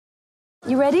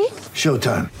You ready?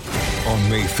 Showtime. On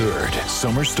May 3rd,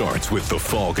 summer starts with The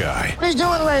Fall Guy. Let's do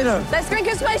it later. Let's drink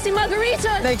a spicy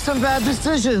margarita. Make some bad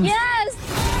decisions. Yes!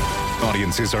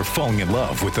 Audiences are falling in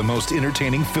love with the most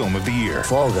entertaining film of the year.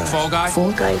 Fall Guy. Fall Guy?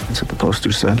 Fall guy. That's what the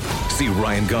poster said. See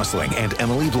Ryan Gosling and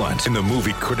Emily Blunt in the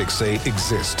movie critics say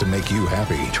exists to make you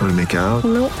happy. Trying to make it out?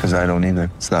 Nope. Because I don't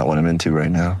either. It's not what I'm into right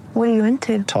now. What are you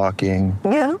into? Talking.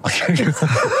 Yeah.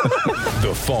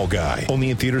 The Fall Guy.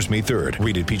 Only in theaters May 3rd.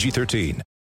 Rated PG-13.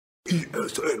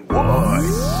 ESNY.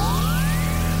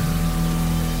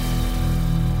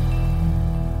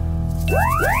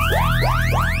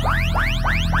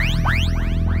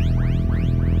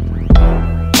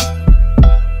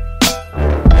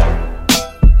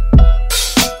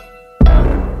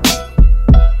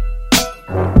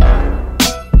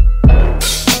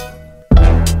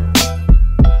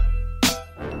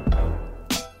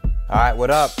 All right,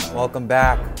 what up? Welcome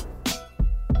back.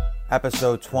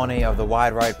 Episode 20 of the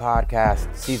Wide Right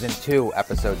Podcast. Season 2,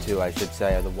 Episode 2, I should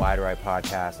say, of the Wide Right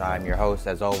Podcast. I'm your host,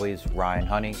 as always, Ryan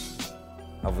Honey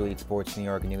of Elite Sports New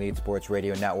York and Elite Sports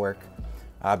Radio Network.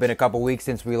 Been a couple weeks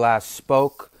since we last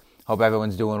spoke. Hope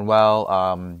everyone's doing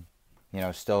well.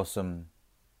 Still some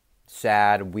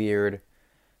sad, weird,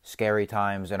 scary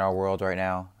times in our world right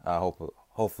now.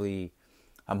 Hopefully,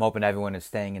 I'm hoping everyone is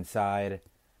staying inside,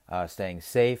 staying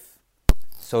safe,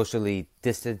 socially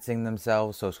distancing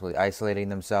themselves, socially isolating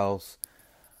themselves.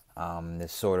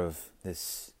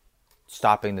 This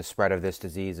stopping the spread of this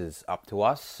disease is up to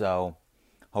us. So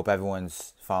hope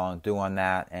everyone's following through on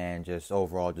that and just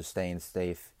overall just staying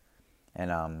safe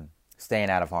and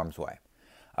staying out of harm's way.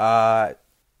 As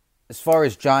far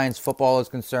as Giants football is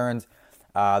concerned,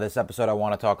 this episode I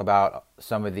want to talk about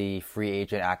some of the free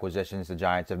agent acquisitions the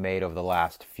Giants have made over the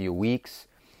last few weeks.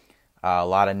 A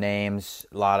lot of names,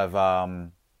 a lot of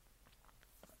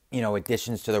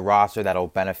additions to the roster that'll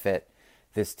benefit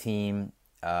this team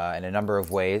in a number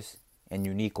of ways, in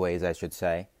unique ways, I should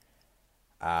say.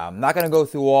 I'm not going to go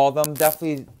through all of them.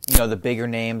 Definitely, the bigger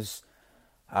names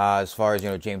as far as,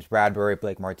 James Bradbury,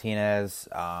 Blake Martinez,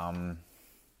 Colt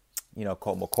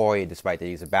McCoy, despite that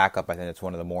he's a backup. I think it's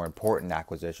one of the more important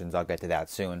acquisitions. I'll get to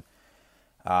that soon.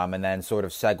 And then sort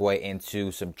of segue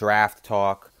into some draft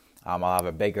talk. I'll have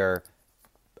a bigger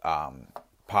I'll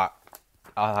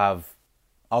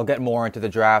get more into the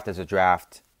draft as the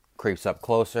draft creeps up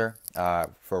closer.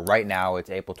 For right now, it's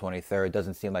April 23rd. It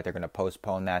doesn't seem like they're going to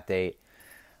postpone that date.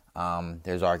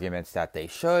 There's arguments that they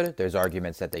should. There's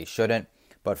arguments that they shouldn't.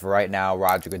 But for right now,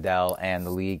 Roger Goodell and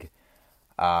the league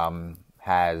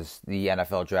has the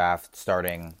NFL draft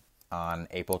starting on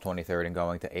April 23rd and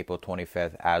going to April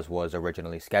 25th as was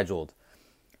originally scheduled.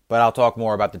 But I'll talk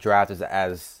more about the draft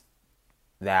as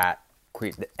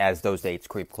those dates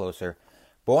creep closer.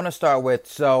 But I want to start with,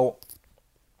 so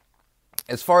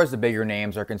as far as the bigger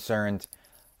names are concerned,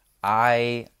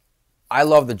 I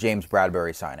love the James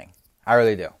Bradbury signing. I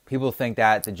really do. People think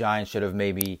that the Giants should have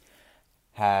maybe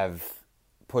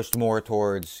pushed more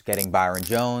towards getting Byron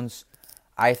Jones.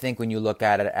 I think when you look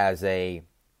at it as a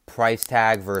price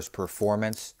tag versus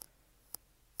performance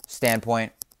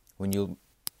standpoint, when you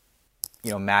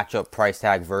match up price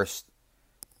tag versus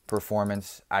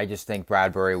performance, I just think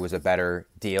Bradbury was a better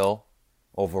deal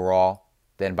overall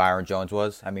than Byron Jones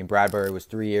was. I mean, Bradbury was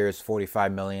 3 years,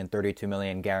 $45 million, $32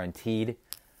 million guaranteed.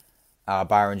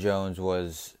 Byron Jones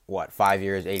was, 5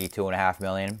 years, $82.5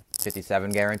 million,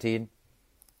 $57 guaranteed.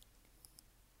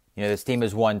 This team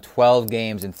has won 12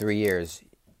 games in 3 years.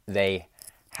 They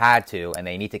had to, and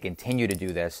they need to continue to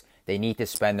do this. They need to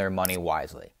spend their money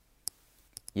wisely.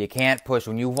 You can't push,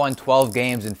 when you've won 12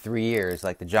 games in 3 years,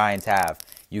 like the Giants have,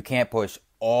 you can't push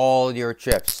all your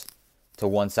chips to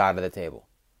one side of the table.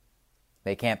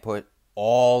 They can't put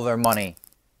all their money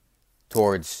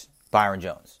towards Byron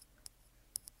Jones.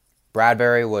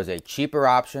 Bradbury was a cheaper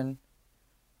option.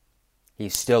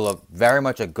 He's still very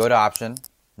much a good option,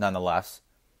 nonetheless.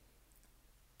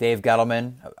 Dave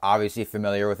Gettleman, obviously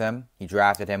familiar with him. He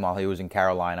drafted him while he was in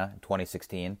Carolina in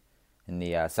 2016 in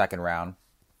the second round.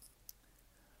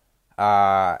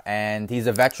 And he's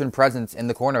a veteran presence in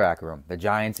the cornerback room. The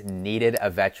Giants needed a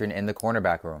veteran in the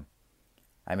cornerback room.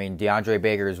 I mean, DeAndre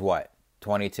Baker is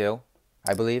 22,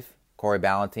 I believe. Corey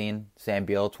Ballentine, Sam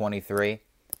Beal, 23.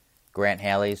 Grant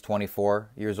Haley's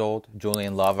 24 years old.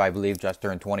 Julian Love, I believe, just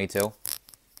turned 22.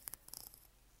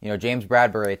 James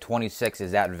Bradbury at 26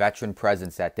 is that veteran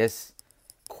presence that this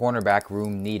cornerback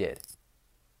room needed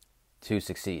to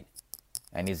succeed.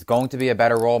 And he's going to be a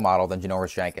better role model than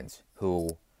Janoris Jenkins,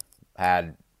 who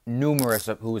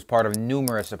was part of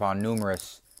numerous upon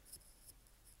numerous,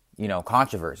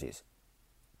 controversies.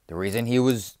 The reason he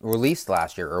was released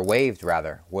last year, or waived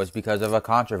rather, was because of a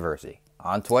controversy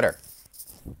on Twitter.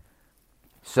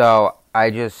 So I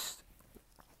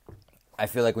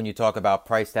feel like when you talk about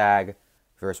price tag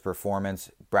versus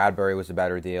performance, Bradbury was a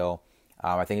better deal.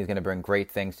 I think he's going to bring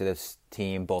great things to this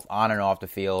team, both on and off the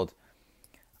field.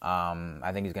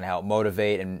 I think he's going to help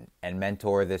motivate and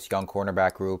mentor this young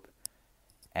cornerback group.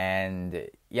 And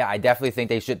yeah, I definitely think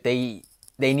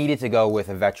they needed to go with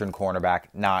a veteran cornerback,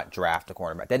 not draft a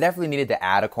cornerback. They definitely needed to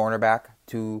add a cornerback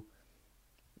to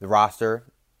the roster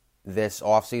this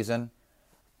offseason.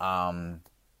 And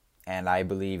I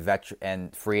believe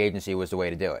and free agency was the way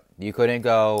to do it. You couldn't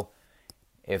go,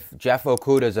 if Jeff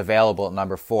Okudah is available at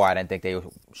number 4, I didn't think they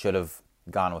should have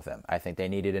gone with him. I think they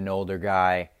needed an older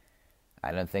guy.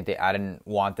 I didn't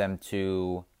want them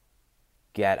to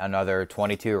get another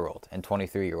 22-year-old and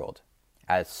 23-year-old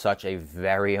at such a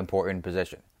very important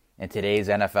position. In today's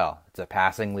NFL, it's a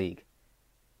passing league.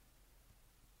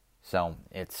 So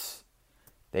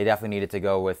they definitely needed to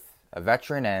go with a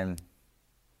veteran and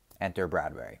enter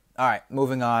Bradbury. All right,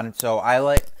 moving on. So I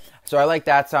like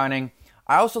that signing.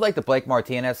 I also like the Blake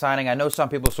Martinez signing. I know some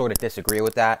people sort of disagree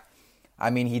with that. I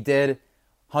mean, he did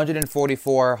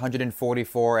 144,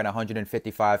 144, and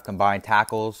 155 combined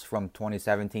tackles from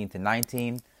 2017 to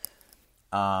 19.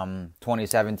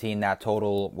 2017, that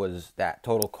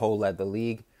total co-led the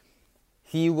league.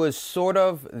 He was sort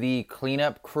of the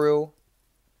cleanup crew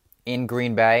in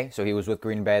Green Bay. So he was with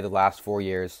Green Bay the last 4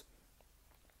 years.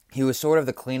 He was sort of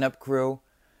the cleanup crew.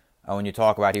 When you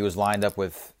talk about, he was lined up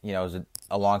with,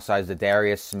 alongside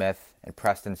Zadarius Smith and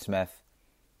Preston Smith.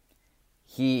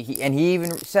 He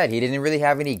even said he didn't really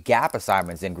have any gap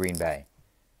assignments in Green Bay.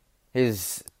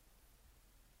 His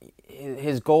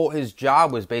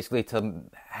job was basically to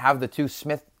have the two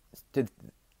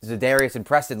Zadarius and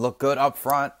Preston look good up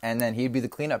front, and then he'd be the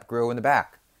cleanup crew in the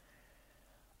back.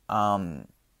 I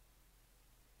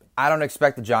don't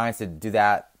expect the Giants to do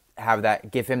that.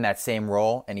 Give him that same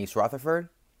role in East Rutherford.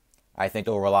 I think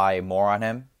they'll rely more on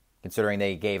him, considering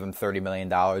they gave him $30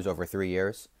 million over 3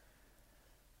 years.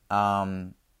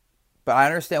 But I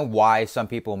understand why some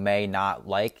people may not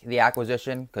like the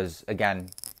acquisition, because, again,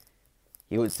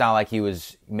 it's not like he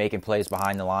was making plays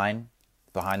behind the line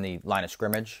of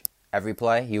scrimmage every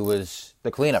play. He was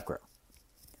the cleanup crew.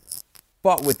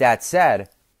 But with that said,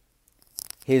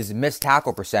 his missed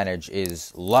tackle percentage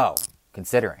is low,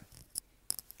 considering.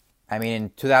 I mean,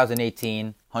 in 2018,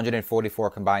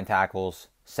 144 combined tackles,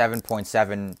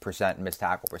 7.7% missed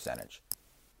tackle percentage.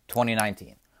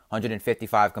 2019,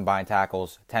 155 combined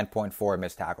tackles, 10.4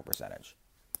 missed tackle percentage.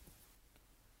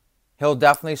 He'll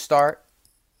definitely start,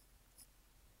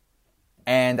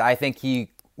 and I think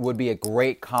he would be a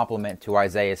great complement to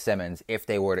Isaiah Simmons if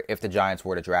the Giants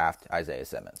were to draft Isaiah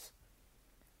Simmons.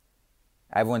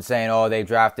 Everyone's saying,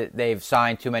 they've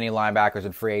signed too many linebackers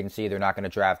in free agency. They're not going to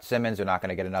draft Simmons. They're not going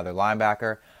to get another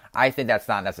linebacker. I think that's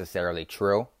not necessarily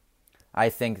true. I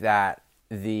think that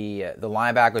the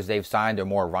linebackers they've signed are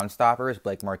more run stoppers.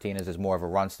 Blake Martinez is more of a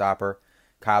run stopper.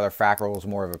 Kyler Fackrell is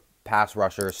more of a pass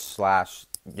rusher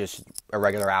 / just a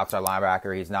regular outside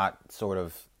linebacker. He's not sort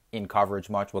of in coverage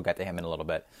much. We'll get to him in a little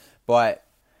bit. But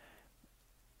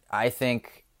I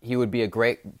think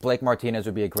Blake Martinez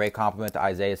would be a great complement to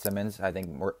Isaiah Simmons. I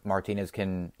think Martinez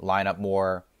can line up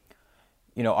more,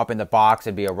 up in the box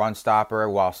and be a run stopper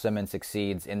while Simmons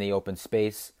succeeds in the open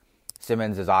space.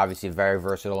 Simmons is obviously very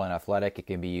versatile and athletic. It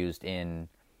can be used in,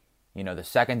 the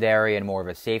secondary and more of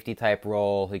a safety type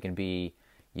role. He can be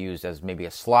used as maybe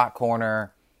a slot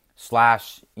corner /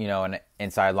 an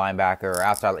inside linebacker or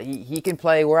outside. He can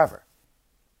play wherever.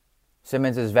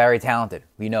 Simmons is very talented.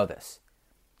 We know this.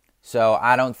 So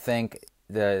I don't think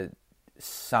the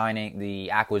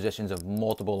acquisitions of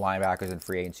multiple linebackers in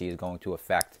free agency is going to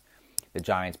affect the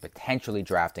Giants potentially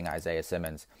drafting Isaiah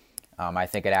Simmons. I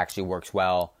think it actually works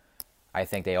well. I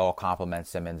think they all complement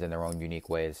Simmons in their own unique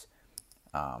ways.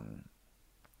 But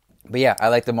yeah, I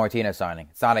like the Martinez signing.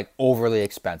 It's not overly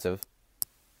expensive.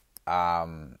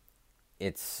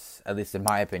 It's, at least in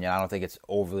my opinion, I don't think it's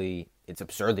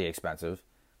absurdly expensive.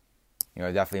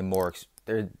 Definitely more.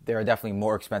 There are definitely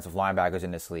more expensive linebackers in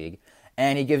this league,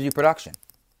 and he gives you production.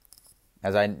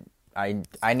 As I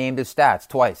named his stats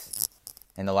twice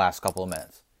in the last couple of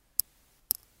minutes.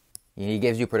 He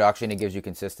gives you production. He gives you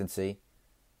consistency,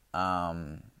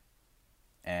 and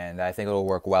I think it'll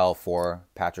work well for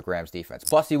Patrick Graham's defense.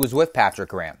 Plus, he was with Patrick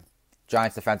Graham,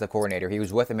 Giants defensive coordinator. He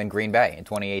was with him in Green Bay in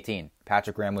 2018.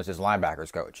 Patrick Graham was his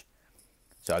linebackers coach,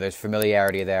 so there's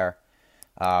familiarity there.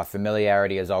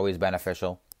 Familiarity is always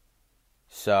beneficial.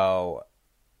 So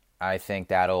I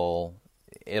think it'll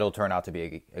turn out to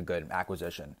be a good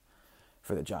acquisition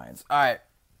for the Giants. All right,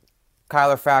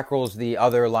 Kyler Fackrell's the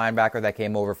other linebacker that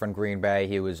came over from Green Bay.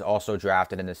 He was also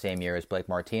drafted in the same year as Blake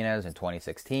Martinez in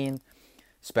 2016.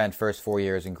 Spent first 4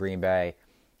 years in Green Bay.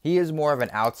 He is more of an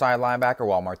outside linebacker,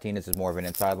 while Martinez is more of an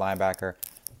inside linebacker.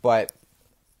 But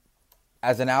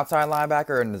as an outside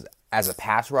linebacker and as a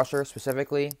pass rusher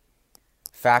specifically,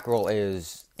 Fackrell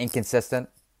is inconsistent,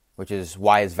 which is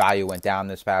why his value went down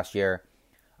this past year.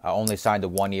 Only signed a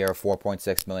 1 year,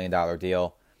 $4.6 million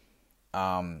deal.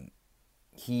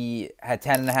 He had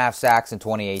 10.5 sacks in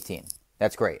 2018.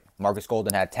 That's great. Marcus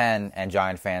Golden had 10, and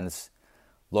Giant fans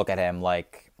look at him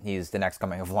like he's the next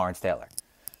coming of Lawrence Taylor.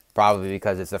 Probably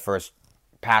because it's the first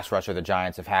pass rusher the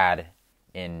Giants have had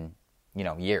in,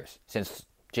 years. Since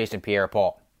Jason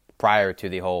Pierre-Paul, prior to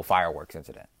the whole fireworks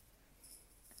incident.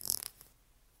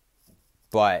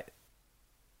 But,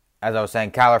 as I was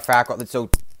saying, Kyler Fackrell, so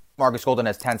Marcus Golden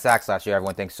has 10 sacks last year.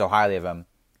 Everyone thinks so highly of him.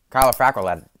 Kyler Fackrell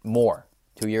had more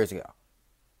 2 years ago.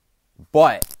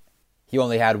 But he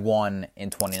only had 1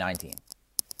 in 2019.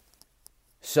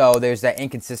 So there's that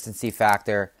inconsistency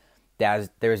factor.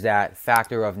 There's that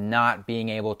factor of not being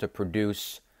able to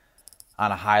produce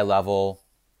on a high level,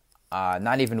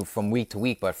 not even from week to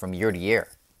week, but from year to year,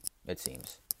 it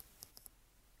seems.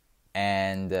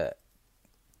 And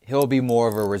he'll be more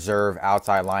of a reserve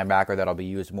outside linebacker that'll be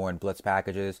used more in blitz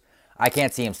packages. I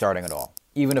can't see him starting at all,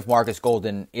 even if Marcus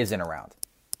Golden isn't around.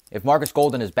 If Marcus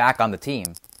Golden is back on the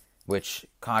team, which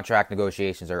contract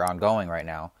negotiations are ongoing right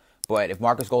now, but if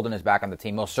Marcus Golden is back on the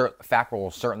team, Fackrell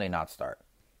will certainly not start.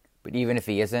 But even if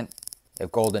he isn't,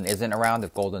 if Golden isn't around,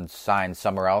 if Golden signs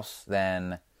somewhere else,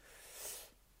 then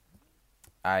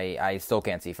I still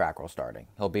can't see Fackrell starting.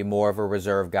 He'll be more of a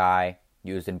reserve guy,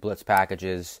 used in blitz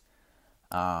packages.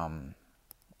 That's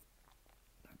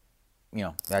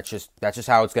just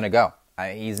how it's going to go.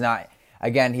 He's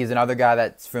another guy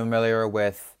that's familiar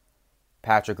with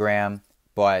Patrick Graham,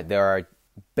 but there are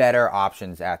better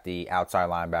options at the outside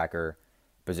linebacker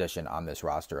position on this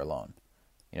roster alone.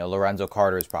 Lorenzo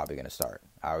Carter is probably going to start.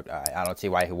 I don't see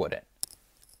why he wouldn't.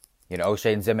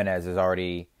 O'Shane Zimenez is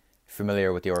already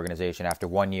familiar with the organization after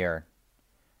 1 year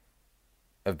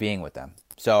of being with them.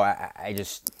 So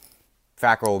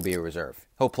Fackrell will be a reserve.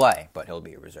 He'll play, but he'll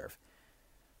be a reserve.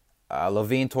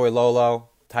 Levine Toilolo,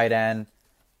 tight end,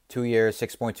 2 years,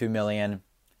 $6.2 million.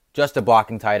 Just a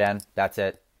blocking tight end. That's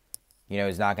it.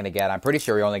 He's not going to get... I'm pretty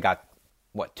sure he only got,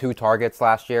 2 targets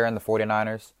last year in the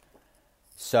 49ers.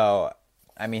 So,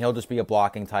 he'll just be a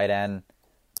blocking tight end.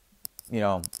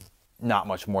 Not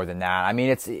much more than that.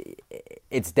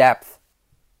 It's depth.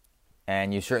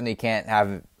 And you certainly can't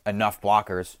have enough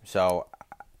blockers. So,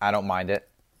 I don't mind it.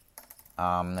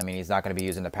 He's not going to be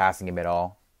using the passing game at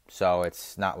all. So,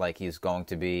 it's not like he's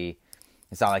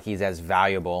as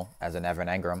valuable as an Evan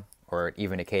Engram or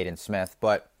even a Caden Smith.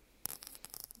 But,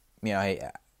 I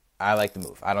like the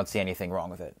move. I don't see anything wrong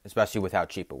with it, especially with how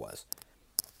cheap it was.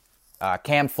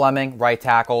 Cam Fleming, right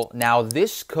tackle. Now,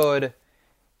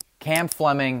 Cam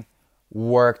Fleming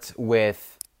was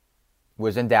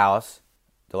in Dallas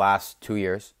the last 2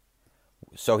 years.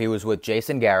 So he was with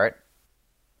Jason Garrett,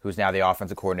 who's now the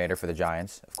offensive coordinator for the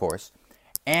Giants, of course.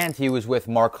 And he was with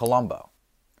Mark Colombo,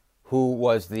 who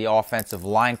was the offensive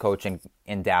line coach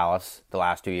in Dallas the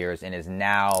last 2 years and is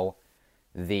now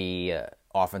the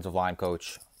offensive line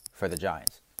coach for the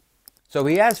Giants. So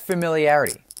he has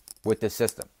familiarity with this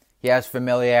system. He has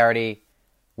familiarity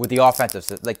with the offensive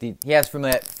system. He has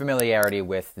familiarity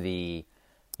with the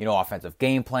offensive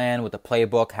game plan, with the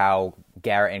playbook, how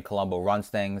Garrett and Colombo runs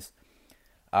things.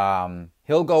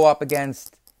 He'll go up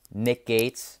against Nick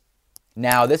Gates.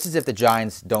 Now, this is if the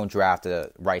Giants don't draft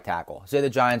a right tackle. Say the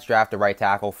Giants draft a right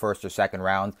tackle first or second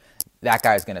round, that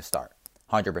guy's going to start,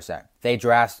 100%. They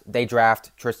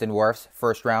draft Tristan Wirfs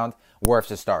first round,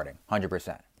 Wirfs is starting,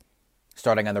 100%.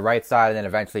 Starting on the right side and then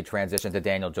eventually transition to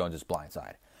Daniel Jones' blind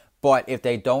side. But if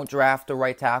they don't draft a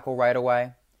right tackle right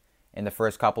away in the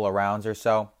first couple of rounds or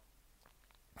so,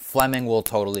 Fleming will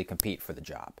totally compete for the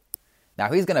job.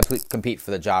 Now, he's going to compete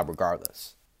for the job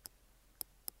regardless.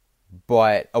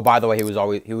 But, by the way,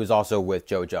 he was also with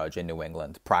Joe Judge in New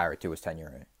England prior to his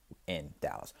tenure in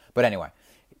Dallas. But anyway,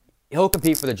 he'll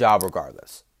compete for the job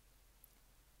regardless.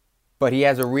 But he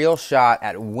has a real shot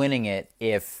at winning it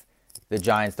if the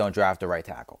Giants don't draft a right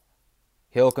tackle.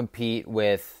 He'll compete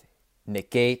with Nick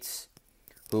Gates,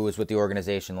 who was with the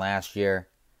organization last year.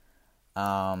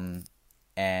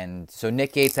 And so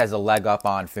Nick Gates has a leg up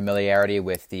on familiarity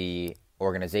with the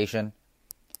organization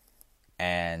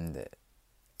and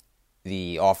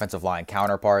the offensive line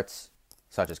counterparts,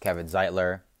 such as Kevin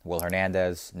Zeitler, Will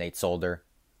Hernandez, Nate Solder.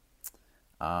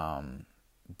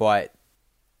 But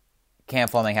Cam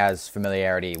Fleming has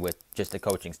familiarity with just the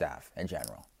coaching staff in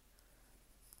general.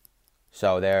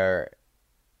 So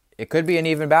it could be an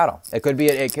even battle. It could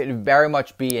very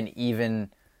much be an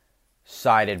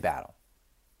even-sided battle.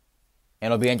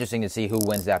 And it'll be interesting to see who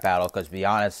wins that battle because,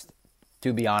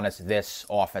 to be honest, this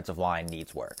offensive line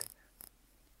needs work.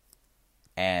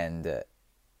 And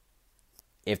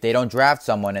if they don't draft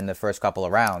someone in the first couple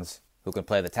of rounds who can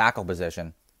play the tackle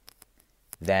position,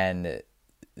 then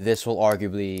this will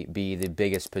arguably be the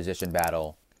biggest position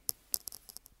battle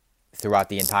throughout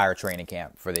the entire training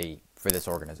camp for this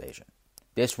organization.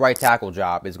 This right tackle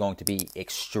job is going to be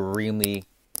extremely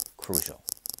crucial.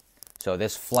 So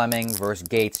this Fleming versus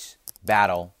Gates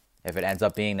battle, if it ends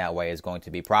up being that way, is going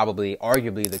to be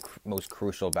arguably the most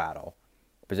crucial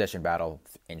position battle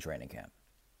in training camp.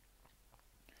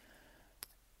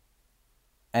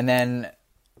 And then,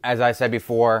 as I said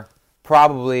before,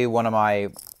 probably one of my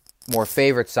more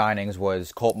favorite signings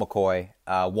was Colt McCoy.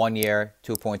 1 year,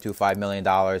 $2.25 million.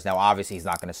 Now, obviously, he's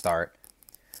not going to start.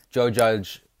 Joe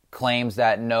Judge claims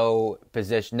that no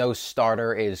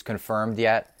starter is confirmed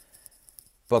yet.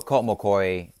 But Colt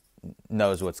McCoy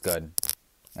knows what's good.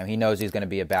 I mean, he knows he's going to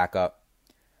be a backup.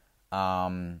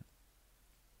 And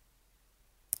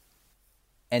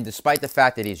despite the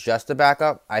fact that he's just a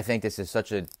backup, I think this is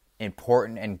such an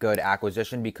important and good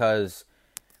acquisition because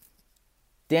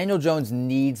Daniel Jones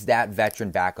needs that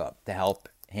veteran backup to help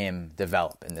him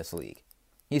develop in this league.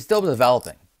 He's still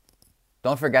developing.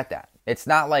 Don't forget that. It's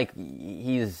not like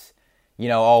he's,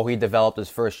 he developed his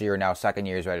first year, now second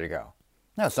year is ready to go.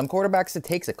 No, some quarterbacks, it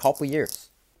takes a couple years.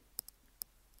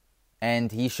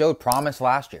 And he showed promise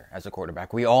last year as a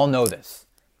quarterback. We all know this.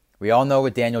 We all know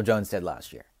what Daniel Jones did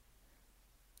last year.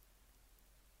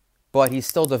 But he's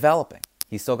still developing.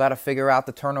 He's still got to figure out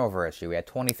the turnover issue. He had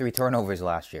 23 turnovers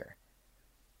last year.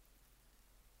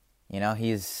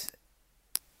 He's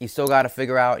still got to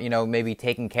figure out, maybe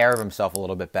taking care of himself a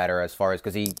little bit better as far as,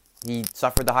 because he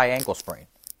suffered the high ankle sprain.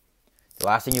 The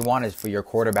last thing you want is for your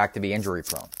quarterback to be injury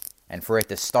prone and for it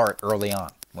to start early on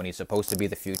when he's supposed to be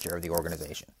the future of the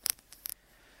organization.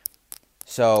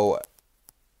 So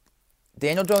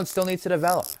Daniel Jones still needs to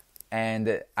develop.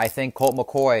 And I think Colt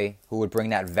McCoy, who would bring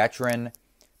that veteran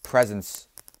presence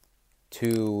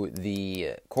to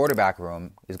the quarterback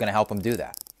room, is going to help him do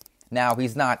that. Now,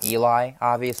 he's not Eli,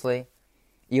 obviously.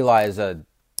 Eli is when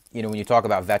you talk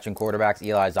about veteran quarterbacks,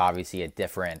 Eli is obviously in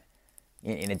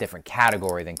a different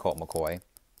category than Colt McCoy.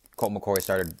 Colt McCoy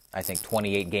started, I think,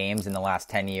 28 games in the last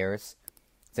 10 years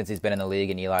since he's been in the league,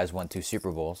 and Eli's won 2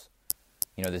 Super Bowls.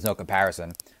 There's no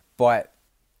comparison. But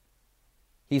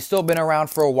he's still been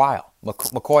around for a while.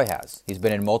 McCoy has. He's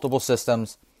been in multiple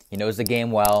systems. He knows the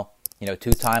game well.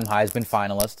 2-time Heisman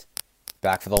finalist,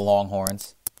 back for the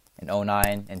Longhorns in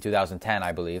 2009 and 2010,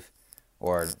 I believe,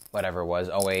 or whatever it was,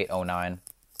 08, 09.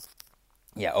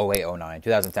 Yeah, 08, 09.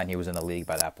 2010, he was in the league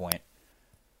by that point.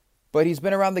 But he's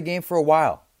been around the game for a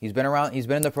while. He's been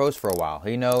in the pros for a while.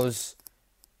 He knows,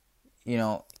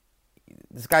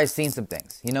 this guy's seen some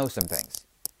things. He knows some things.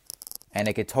 And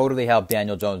it could totally help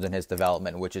Daniel Jones in his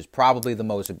development, which is,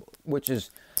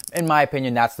 in my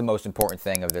opinion, that's the most important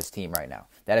thing of this team right now.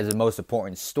 That is the most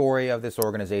important story of this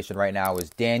organization right now is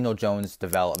Daniel Jones'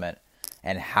 development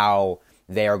and how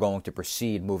they are going to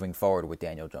proceed moving forward with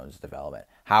Daniel Jones' development.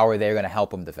 How are they going to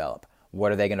help him develop?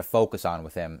 What are they going to focus on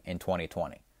with him in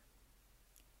 2020?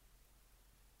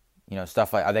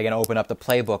 Stuff like, are they going to open up the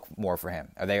playbook more for him?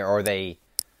 Are they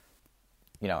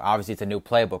obviously it's a new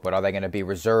playbook, but are they going to be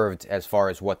reserved as far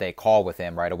as what they call with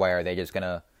him right away? Are they just going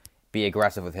to be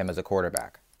aggressive with him as a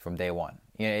quarterback from day one?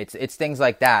 It's things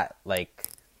like that. The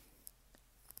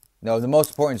most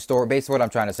important story, basically what I'm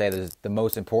trying to say is the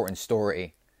most important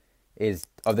story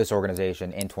of this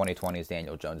organization in 2020 is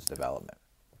Daniel Jones' development.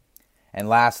 And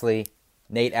lastly,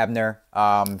 Nate Ebner,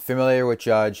 familiar with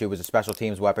Judge, who was a special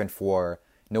teams weapon for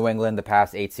New England the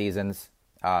past 8 seasons.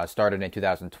 Started in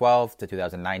 2012 to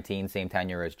 2019, same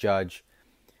tenure as Judge.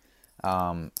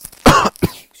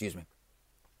 Excuse me.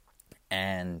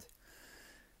 And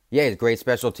yeah, he's a great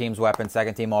special teams weapon,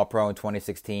 second team All-Pro in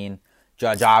 2016.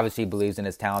 Judge obviously believes in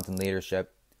his talent and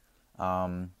leadership. He's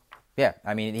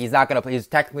not going to play. He's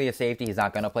technically a safety. He's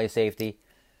not going to play safety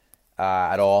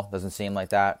at all. Doesn't seem like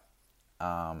that.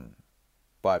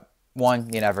 But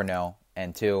one, you never know.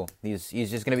 And 2,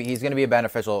 he's going to be a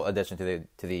beneficial addition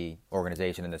to the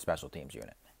organization in the special teams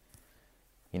unit.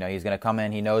 He's going to come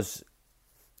in. He knows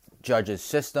Judge's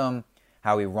system,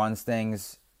 how he runs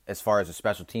things as far as the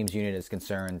special teams unit is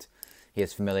concerned. He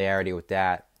has familiarity with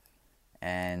that.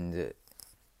 And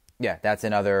yeah, that's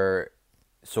another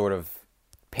sort of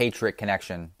Patriot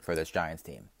connection for this Giants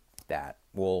team that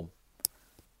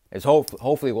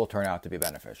hopefully will turn out to be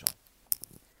beneficial.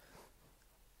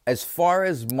 as far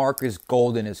as Marcus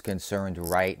Golden is concerned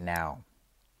right now,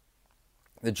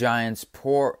 the Giants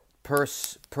per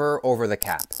over the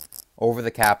cap,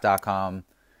 overthecap.com,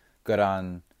 good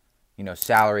on,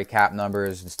 salary cap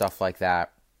numbers and stuff like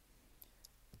that.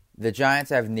 The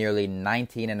Giants have nearly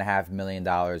 $19.5 million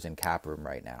in cap room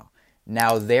right now.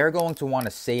 Now, they're going to want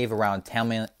to save around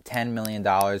 $10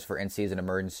 million for in-season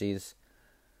emergencies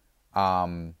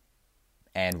and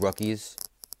rookies.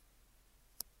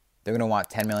 They're going to want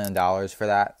 $10 million for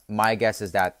that. My guess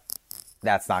is that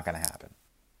that's not going to happen.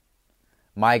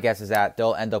 My guess is that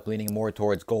they'll end up leaning more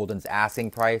towards Golden's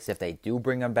asking price if they do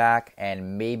bring him back,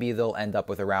 and maybe they'll end up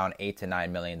with around $8 to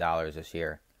 $9 million this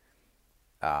year.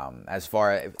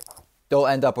 They'll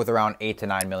end up with around $8 to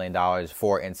 $9 million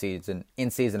for in-season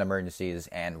emergencies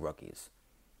and rookies.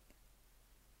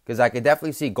 Because I could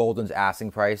definitely see Golden's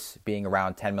asking price being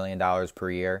around $10 million per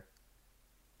year.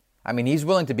 I mean, he's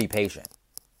willing to be patient,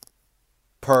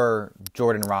 per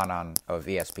Jordan Raanan of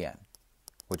ESPN,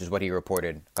 which is what he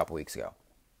reported a couple weeks ago.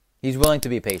 He's willing to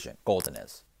be patient, Golden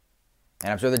is.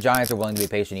 And I'm sure the Giants are willing to be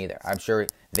patient either. I'm sure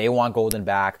they want Golden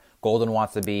back. Golden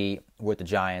wants to be with the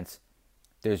Giants.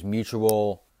 There's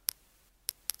mutual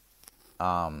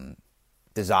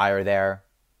desire there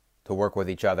to work with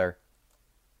each other.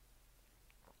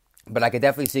 But I could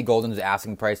definitely see Golden's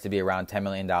asking price to be around $10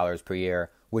 million per year,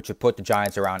 which would put the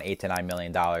Giants around $8 to $9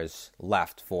 million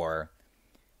left for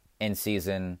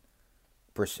in-season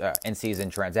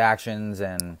transactions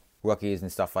and rookies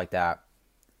and stuff like that,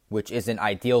 which isn't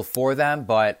ideal for them.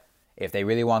 But if they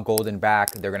really want Golden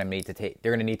back, they're going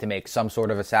to need to make some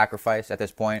sort of a sacrifice at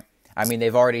this point. I mean,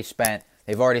 they've already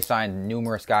signed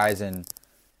numerous guys in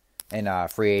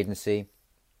free agency.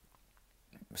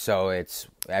 So it's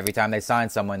every time they sign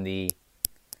someone, the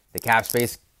cap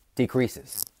space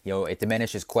decreases. It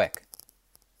diminishes quick.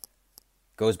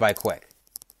 Goes by quick.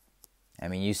 I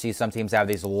mean, you see some teams have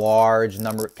these large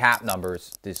cap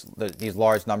numbers, these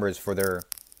large numbers for their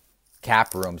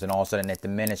cap rooms, and all of a sudden it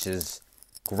diminishes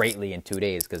greatly in 2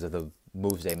 days because of the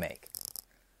moves they make.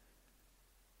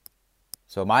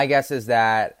 So my guess is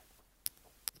that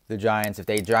the Giants, if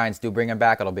the Giants do bring him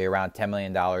back, it'll be around $10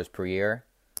 million per year.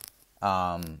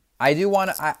 I do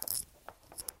want to,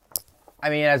 I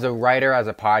mean, as a writer, as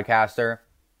a podcaster,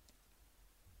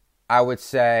 I would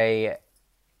say,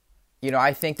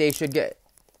 I think they should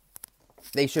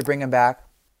bring him back.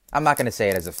 I'm not going to say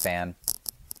it as a fan,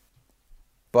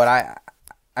 but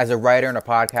as a writer and a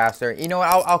podcaster,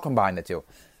 I'll combine the two.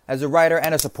 As a writer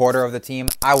and a supporter of the team,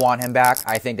 I want him back.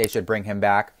 I think they should bring him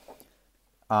back.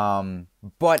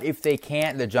 But if they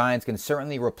can't, the Giants can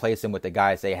certainly replace him with the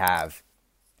guys they have,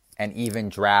 and even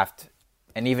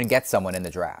get someone in the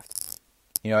draft.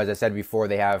 As I said before,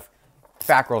 they have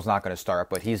Fackrell's not going to start,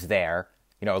 but he's there.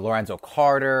 Lorenzo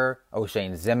Carter,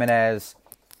 Oshane Ximines.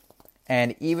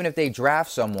 And even if they draft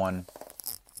someone,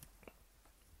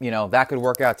 that could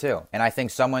work out too. And I think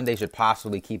someone they should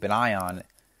possibly keep an eye on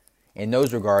in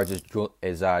those regards is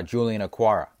Julian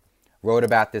Okwara. Wrote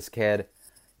about this kid.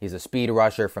 He's a speed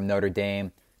rusher from Notre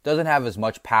Dame. Doesn't have as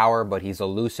much power, but he's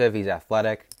elusive. He's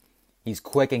athletic. He's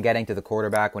quick in getting to the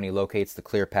quarterback when he locates the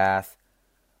clear path.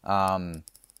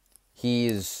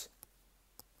 He's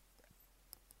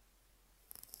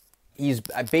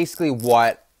basically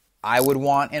what I would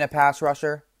want in a pass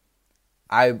rusher.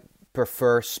 I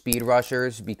prefer speed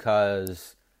rushers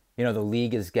because, the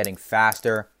league is getting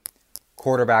faster.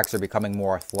 Quarterbacks are becoming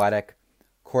more athletic.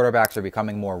 Quarterbacks are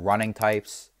becoming more running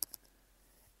types.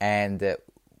 And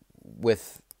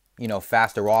with,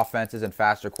 faster offenses and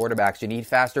faster quarterbacks, you need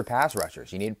faster pass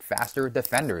rushers. You need faster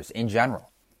defenders in general.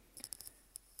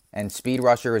 And speed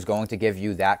rusher is going to give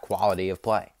you that quality of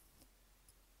play.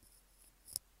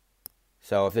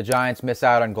 So if the Giants miss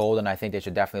out on Golden, I think they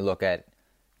should definitely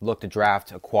look to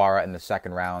draft Okwara in the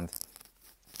second round.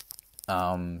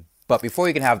 But before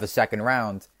you can have the second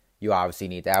round, you obviously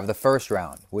need to have the first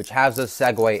round, which has us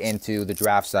segue into the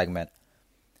draft segment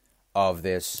of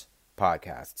this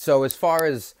podcast. So as far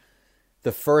as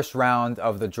the first round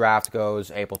of the draft goes,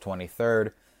 April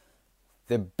 23rd,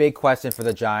 the big question for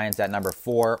the Giants at number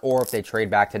 4, or if they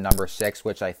trade back to number 6,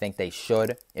 which I think they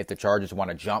should, if the Chargers want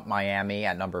to jump Miami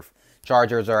at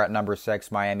Chargers are at number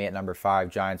 6, Miami at number 5,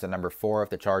 Giants at number 4. If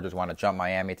the Chargers want to jump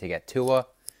Miami to get Tua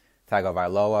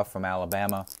Tagovailoa from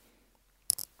Alabama,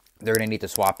 they're going to need to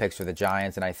swap picks for the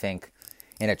Giants. And I think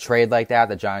in a trade like that,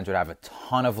 the Giants would have a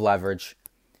ton of leverage.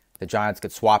 The Giants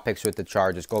could swap picks with the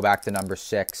Chargers, go back to number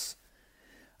 6.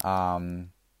 And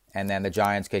then the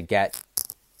Giants could get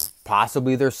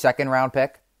possibly their second round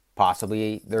pick,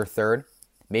 possibly their third.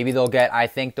 Maybe I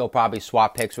think they'll probably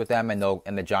swap picks with them, and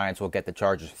the Giants will get the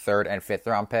Chargers' third and fifth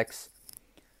round picks.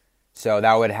 So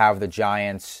that would have the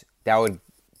Giants, that would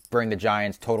bring the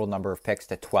Giants' total number of picks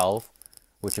to 12,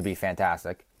 which would be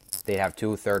fantastic. They'd have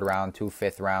 2 third-round, 2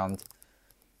 fifth-round,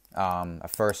 a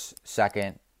first,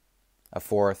 second, a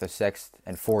fourth, a sixth,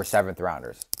 and 4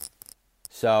 seventh-rounders.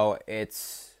 So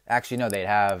it's, actually, no, they'd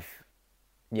have,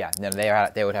 yeah, no,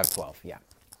 they would have 12, yeah.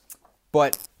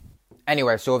 But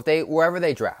anyway, so wherever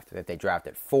they draft, if they draft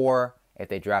at 4, if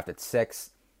they draft at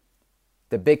 6,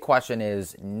 the big question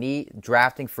is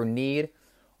drafting for need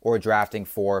or drafting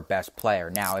for best player.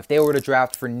 Now, if they were to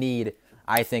draft for need,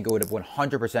 I think it would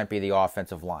 100% be the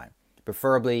offensive line.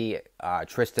 Preferably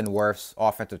Tristan Wirfs,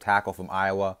 offensive tackle from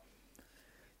Iowa.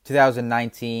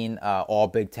 2019 All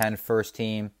Big Ten first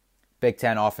team. Big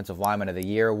Ten Offensive Lineman of the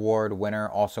Year award winner,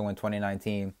 also in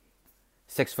 2019.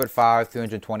 6'5",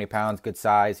 320 pounds, good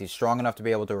size. He's strong enough to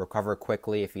be able to recover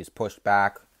quickly if he's pushed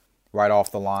back right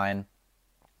off the line.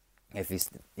 If he's,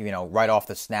 right off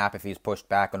the snap, if he's pushed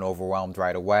back and overwhelmed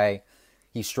right away.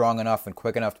 He's strong enough and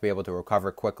quick enough to be able to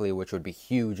recover quickly, which would be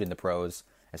huge in the pros,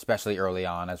 especially early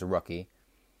on as a rookie.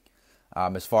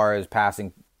 As far as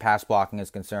pass blocking is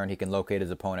concerned, he can locate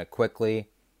his opponent quickly.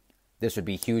 This would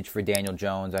be huge for Daniel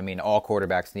Jones. I mean, all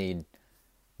quarterbacks need,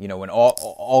 when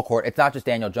it's not just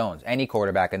Daniel Jones. Any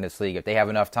quarterback in this league, if they have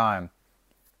enough time,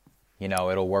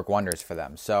 it'll work wonders for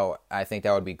them. So I think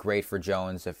that would be great for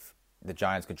Jones if the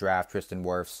Giants could draft Tristan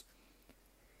Wirfs.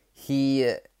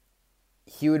 He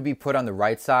would be put on the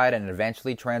right side and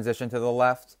eventually transition to the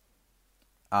left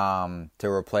to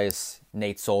replace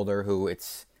Nate Solder, who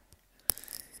it's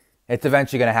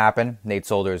eventually going to happen. Nate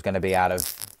Solder is going to be out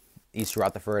of East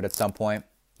Rutherford at some point,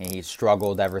 and he's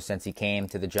struggled ever since he came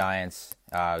to the Giants.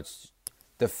 It's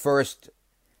the first,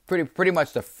 pretty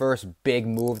much the first big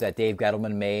move that Dave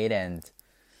Gettleman made, and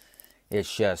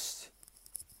it's just,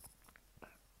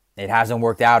 it hasn't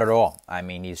worked out at all. I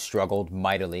mean, he's struggled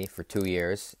mightily for 2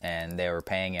 years, and they were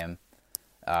paying him.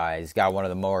 He's got one of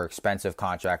the more expensive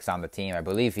contracts on the team. I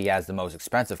believe he has the most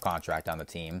expensive contract on the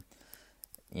team.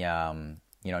 Now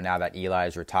that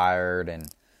Eli's retired and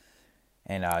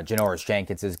Janoris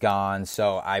Jenkins is gone,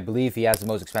 so I believe he has the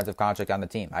most expensive contract on the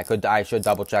team. I should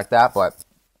double check that, but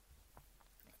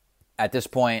at this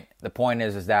point, the point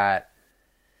is that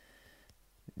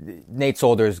Nate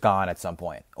Solder is gone at some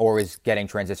point, or is getting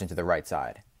transitioned to the right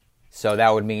side. So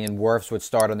that would mean Wirfs would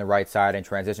start on the right side and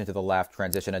transition to the left,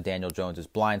 transition to Daniel Jones'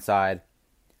 blind side.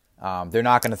 They're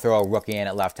not going to throw a rookie in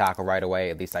at left tackle right away.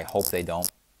 At least I hope they don't.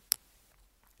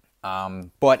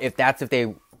 But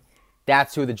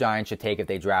that's who the Giants should take if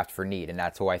they draft for need, and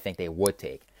that's who I think they would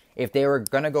take. If they were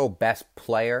going to go best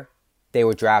player, they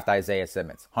would draft Isaiah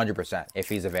Simmons, 100%, if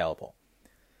he's available.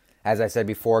 As I said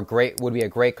before, would be a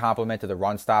great complement to the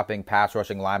run-stopping,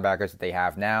 pass-rushing linebackers that they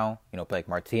have now. Blake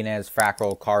Martinez,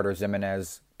 Fackrell, Carter,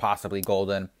 Zimenez, possibly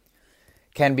Golden.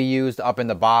 Can be used up in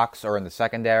the box or in the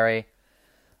secondary.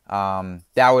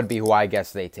 That would be who I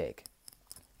guess they take.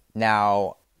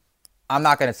 Now, I'm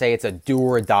not going to say it's a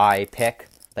do-or-die pick.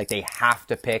 Like, they have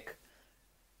to pick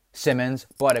Simmons.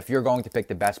 But if you're going to pick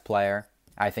the best player,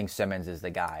 I think Simmons is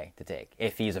the guy to take,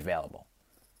 if he's available.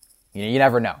 You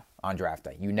never know on draft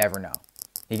day. You never know.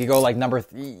 He could go like you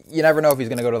never know if he's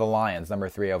going to go to the Lions, number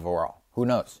 3 overall. Who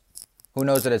knows? Who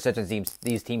knows the decisions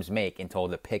these teams make until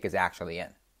the pick is actually in?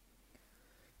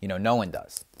 No one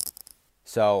does.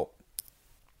 So,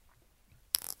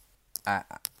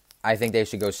 I think they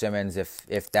should go Simmons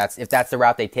if that's the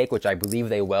route they take, which I believe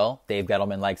they will. Dave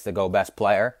Gettleman likes to go best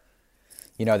player.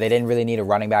 They didn't really need a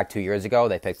running back 2 years ago.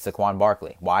 They picked Saquon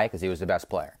Barkley. Why? Because he was the best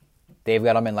player. Dave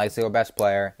Gettleman likes to go best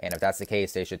player, and if that's the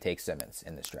case, they should take Simmons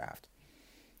in this draft.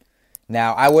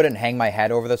 Now, I wouldn't hang my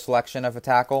head over the selection of a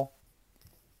tackle.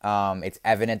 It's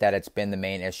evident that it's been the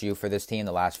main issue for this team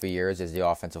the last few years is the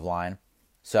offensive line.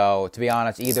 So, to be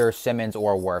honest, either Simmons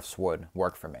or Wirfs would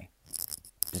work for me.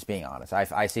 Just being honest.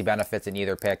 I see benefits in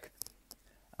either pick.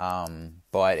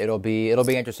 But it'll be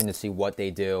interesting to see what they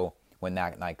do when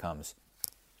that night comes.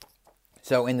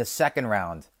 So, in the second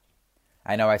round,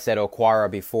 I know I said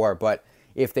Okwara before, but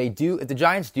if the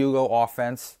Giants do go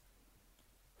offense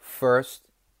first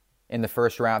in the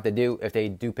first round, if they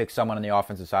do pick someone on the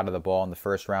offensive side of the ball in the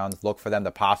first round, look for them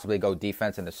to possibly go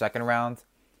defense in the second round,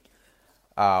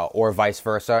 or vice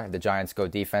versa. If the Giants go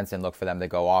defense and look for them to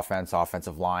go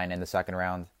offensive line in the second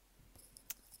round.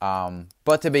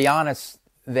 But to be honest,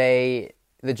 the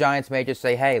Giants may just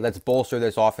say, hey, let's bolster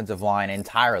this offensive line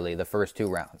entirely the first 2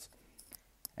 rounds.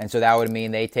 And so that would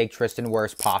mean they take Tristan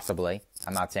Wirfs, possibly.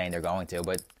 I'm not saying they're going to,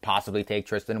 but possibly take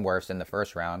Tristan Wirfs in the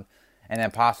first round. And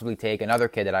then possibly take another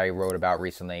kid that I wrote about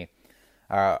recently.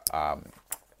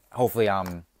 Hopefully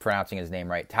I'm pronouncing his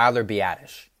name right. Tyler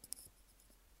Biadasz.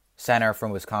 Center from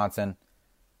Wisconsin.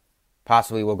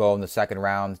 Possibly will go in the second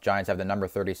round. Giants have the number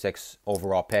 36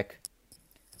 overall pick.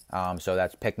 So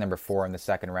that's pick number 4 in the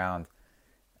second round.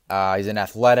 He's an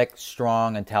athletic,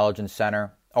 strong, intelligent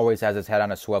center. Always has his head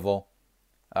on a swivel.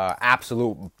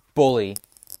 Absolute bully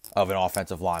of an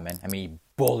offensive lineman. I mean, he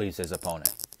bullies his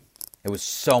opponent. It was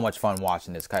so much fun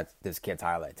watching this kid's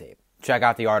highlight tape. Check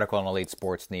out the article on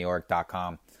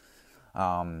EliteSportsNewYork.com.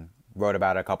 Wrote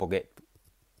about it a couple.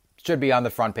 Should be on the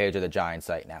front page of the Giants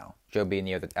site now. Should be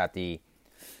near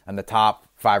on the top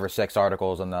 5 or 6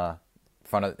 articles on the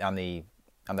front of, on the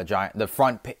Giant the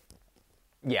front page.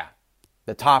 Yeah,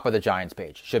 the top of the Giants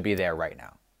page should be there right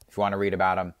now. If you want to read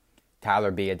about him,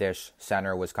 Tyler Biadasz,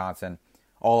 center, Wisconsin,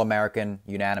 All-American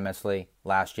unanimously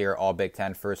last year, All Big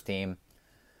Ten first team,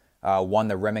 won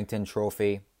the Remington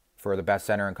Trophy for the best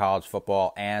center in college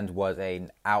football, and was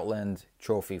an Outland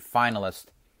Trophy finalist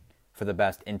for the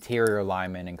best interior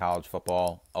lineman in college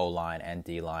football, O-line and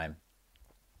D-line.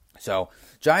 So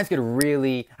Giants could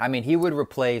really, I mean, he would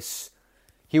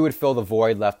fill the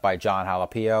void left by John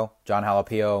Halapio. John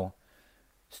Halapio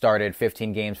started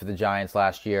 15 games for the Giants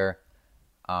last year,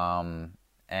 and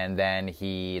then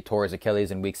he tore his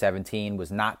Achilles in Week 17,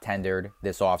 was not tendered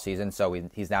this offseason, so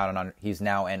he's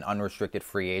now an unrestricted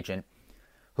free agent.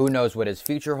 Who knows what his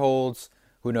future holds?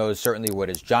 Who knows certainly what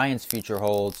his Giants' future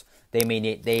holds? They may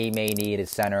need a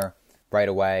center right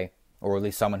away, or at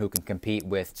least someone who can compete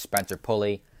with Spencer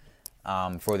Pulley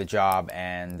for the job,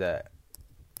 and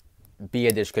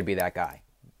Biadasz could be that guy.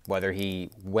 Whether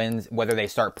they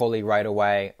start Pulley right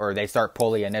away, or they start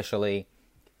Pulley initially,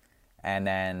 and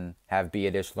then have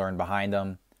Biadasz learn behind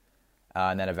them,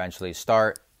 and then eventually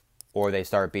start, or they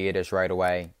start Biadasz right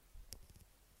away.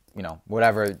 You know,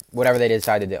 whatever they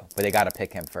decide to do, but they got to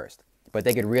pick him first. But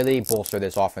they could really bolster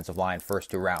this offensive line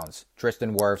first 2 rounds.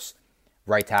 Tristan Wirfs,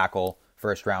 right tackle,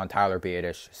 first round. Tyler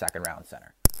Biadasz, second round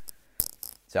center.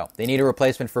 So they need a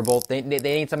replacement for both. They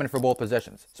need someone for both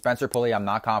positions. Spencer Pulley, I'm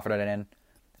not confident in.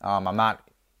 I'm not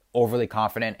overly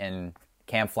confident in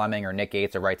Cam Fleming or Nick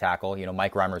Gates at right tackle. You know,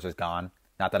 Mike Remmers is gone.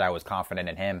 Not that I was confident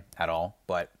in him at all,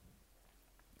 but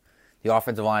the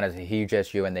offensive line is a huge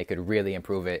issue, and they could really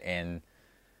improve it in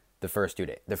the first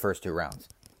 2 rounds.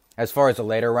 As far as the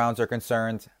later rounds are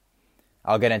concerned,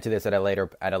 I'll get into this at a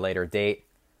later date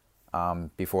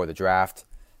before the draft.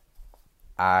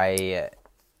 I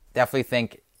definitely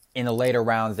think in the later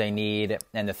rounds they need,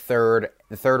 and the third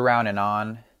round and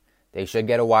on, they should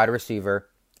get a wide receiver,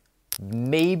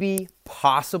 maybe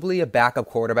possibly a backup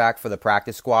quarterback for the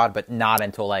practice squad, but not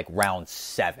until like round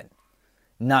 7.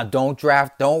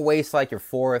 Don't waste like your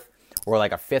 4th or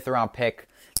like a 5th round pick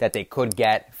that they could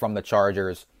get from the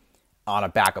Chargers on a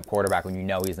backup quarterback when you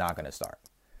know he's not going to start.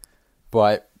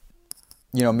 But,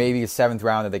 you know, maybe a 7th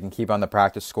round that they can keep on the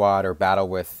practice squad or battle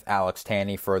with Alex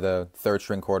Tanney for the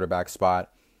 3rd-string quarterback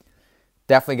spot.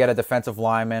 Definitely get a defensive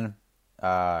lineman,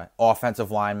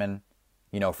 offensive lineman,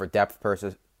 you know, for depth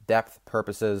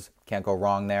purposes. Can't go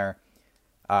wrong there.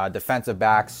 Defensive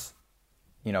backs,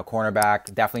 you know,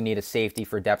 cornerback. Definitely need a safety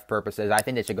for depth purposes. I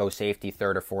think they should go safety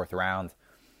 3rd or 4th round.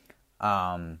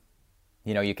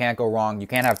 You know, you can't go wrong. You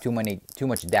can't have too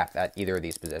much depth at either of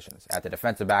these positions. At the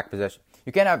defensive back position,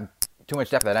 you can't have too much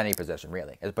depth at any position,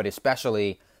 really. But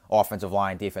especially offensive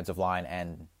line, defensive line,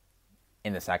 and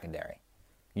in the secondary.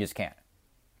 You just can't.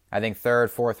 I think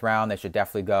 3rd, 4th round, they should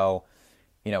definitely go,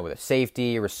 you know, with a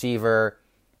safety, receiver,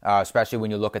 especially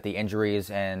when you look at the injuries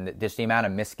and just the amount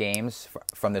of missed games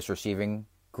from this receiving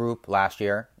group last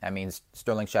year. That means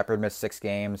Sterling Shepard missed 6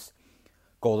 games.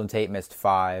 Golden Tate missed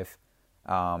 5.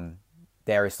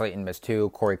 Darius Slayton missed 2.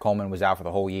 Corey Coleman was out for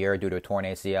the whole year due to a torn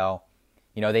ACL.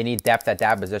 You know, they need depth at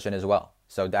that position as well.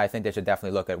 So I think they should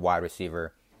definitely look at wide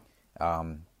receiver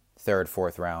 3rd,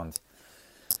 4th round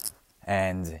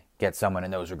and get someone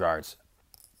in those regards.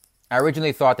 I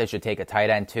originally thought they should take a tight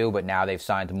end too, but now they've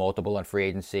signed multiple in free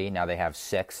agency. Now they have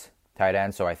 6 tight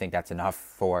ends, so I think that's enough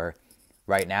for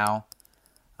right now.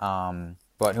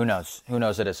 But who knows? Who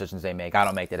knows the decisions they make? I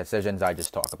don't make the decisions. I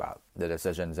just talk about the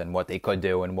decisions and what they could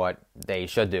do and what they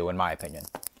should do, in my opinion.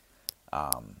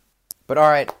 But all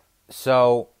right,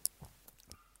 so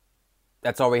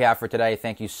that's all we have for today.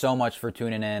 Thank you so much for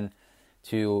tuning in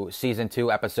to Season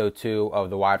 2, Episode 2 of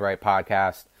the Wide Right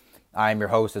Podcast. I am your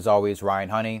host, as always, Ryan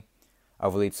Honey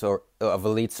of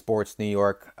Elite Sports New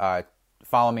York.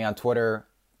 Follow me on Twitter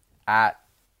at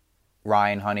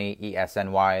Ryan Honey,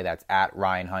 ESNY. That's at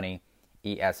Ryan Honey,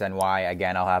 ESNY.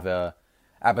 Again, I'll have a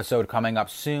episode coming up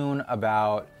soon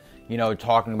about, you know,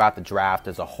 talking about the draft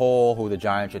as a whole, who the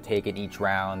Giants should take in each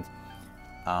round,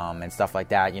 and stuff like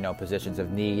that, you know, positions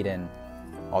of need and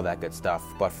all that good stuff.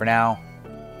 But for now,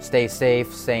 stay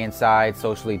safe, stay inside,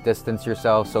 socially distance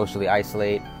yourself, socially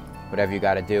isolate, whatever you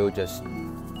got to do, just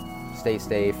stay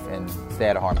safe and stay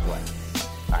out of harm's way.